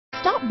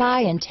Stop by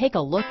and take a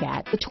look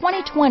at the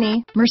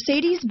 2020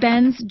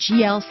 Mercedes-Benz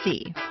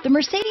GLC. The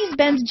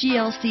Mercedes-Benz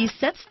GLC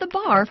sets the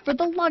bar for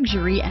the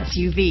luxury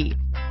SUV.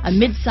 A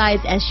mid-size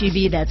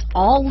SUV that's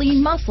all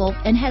lean muscle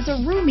and has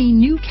a roomy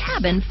new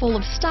cabin full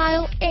of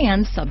style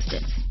and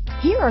substance.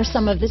 Here are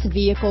some of this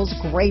vehicle's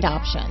great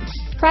options: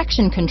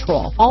 traction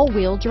control,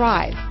 all-wheel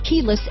drive,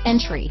 keyless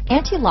entry,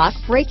 anti-lock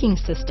braking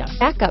system,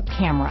 backup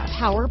camera,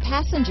 power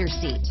passenger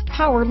seat,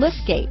 power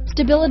liftgate,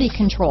 stability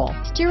control,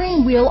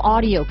 steering wheel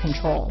audio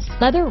controls,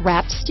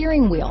 leather-wrapped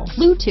steering wheel,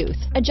 Bluetooth,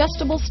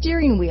 adjustable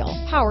steering wheel,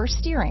 power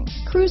steering,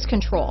 cruise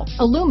control,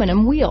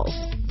 aluminum wheels,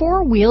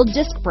 four-wheel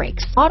disc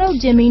brakes,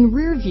 auto-dimming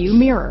rear-view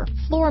mirror,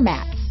 floor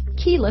mats,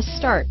 keyless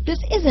start. This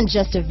isn't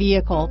just a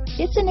vehicle,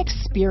 it's an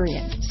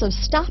experience. So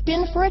stop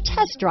in for a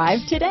test drive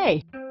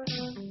today.